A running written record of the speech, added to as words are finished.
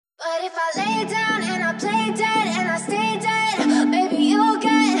But if I lay down and I play dead and I stay dead, maybe you'll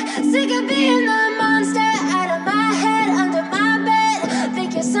get sick of being the monster out of my head, under my bed.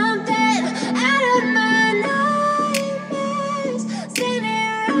 Think you're something out of my nightmares,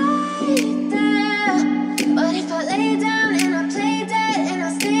 standing right there. But if I lay down and I play dead and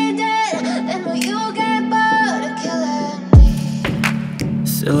I stay dead, then will you get bored of killing me?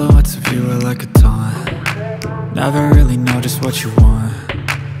 Silhouettes of you are like a taunt. Never really know just what you want.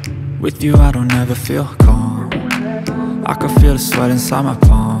 With you I don't ever feel calm. I can feel the sweat inside my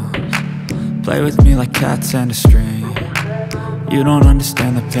palms. Play with me like cats and a string. You don't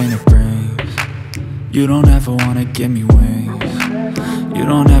understand the pain it brings. You don't ever wanna give me wings. You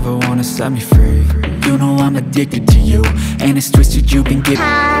don't ever wanna set me free. You know I'm addicted to you, and it's twisted you've been getting.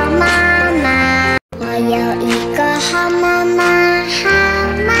 好妈妈，我有一个好妈妈，好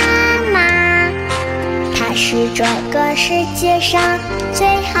妈妈，她是这个世界上最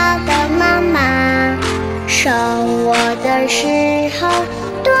好的妈妈。生我的时候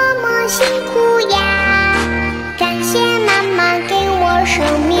多么辛苦呀！感谢妈妈给我生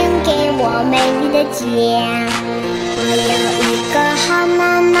命，给我美丽的家。我有一个好妈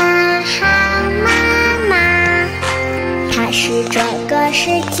妈，好妈妈，她是这个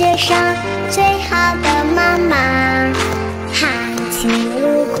世界上最好的